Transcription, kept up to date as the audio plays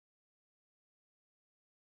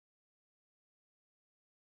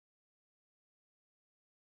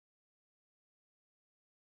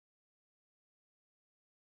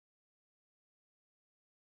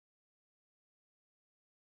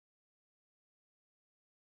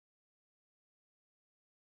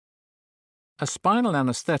A spinal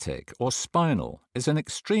anesthetic, or spinal, is an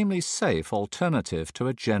extremely safe alternative to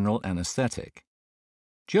a general anesthetic.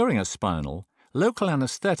 During a spinal, local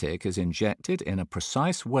anesthetic is injected in a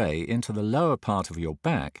precise way into the lower part of your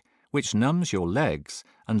back, which numbs your legs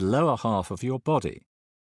and lower half of your body.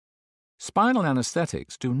 Spinal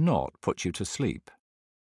anesthetics do not put you to sleep.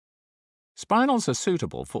 Spinals are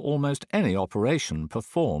suitable for almost any operation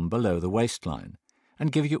performed below the waistline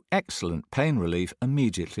and give you excellent pain relief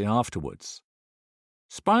immediately afterwards.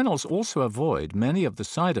 Spinals also avoid many of the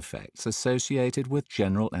side effects associated with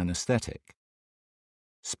general anesthetic.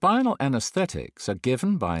 Spinal anesthetics are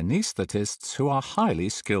given by anaesthetists who are highly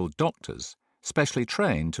skilled doctors, specially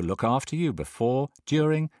trained to look after you before,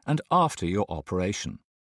 during, and after your operation.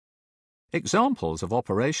 Examples of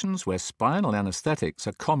operations where spinal anesthetics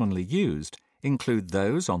are commonly used include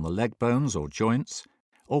those on the leg bones or joints,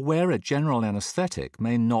 or where a general anesthetic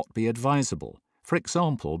may not be advisable, for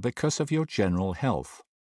example because of your general health.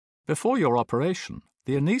 Before your operation,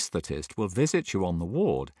 the anaesthetist will visit you on the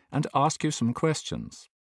ward and ask you some questions.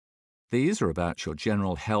 These are about your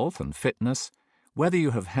general health and fitness, whether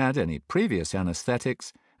you have had any previous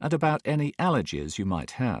anesthetics, and about any allergies you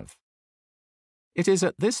might have. It is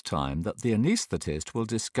at this time that the anaesthetist will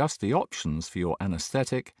discuss the options for your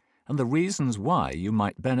anesthetic and the reasons why you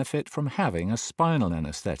might benefit from having a spinal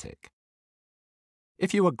anesthetic.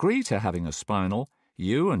 If you agree to having a spinal,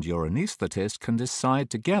 you and your anaesthetist can decide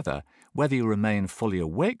together whether you remain fully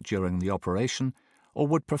awake during the operation or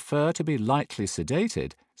would prefer to be lightly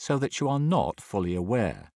sedated so that you are not fully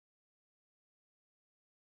aware.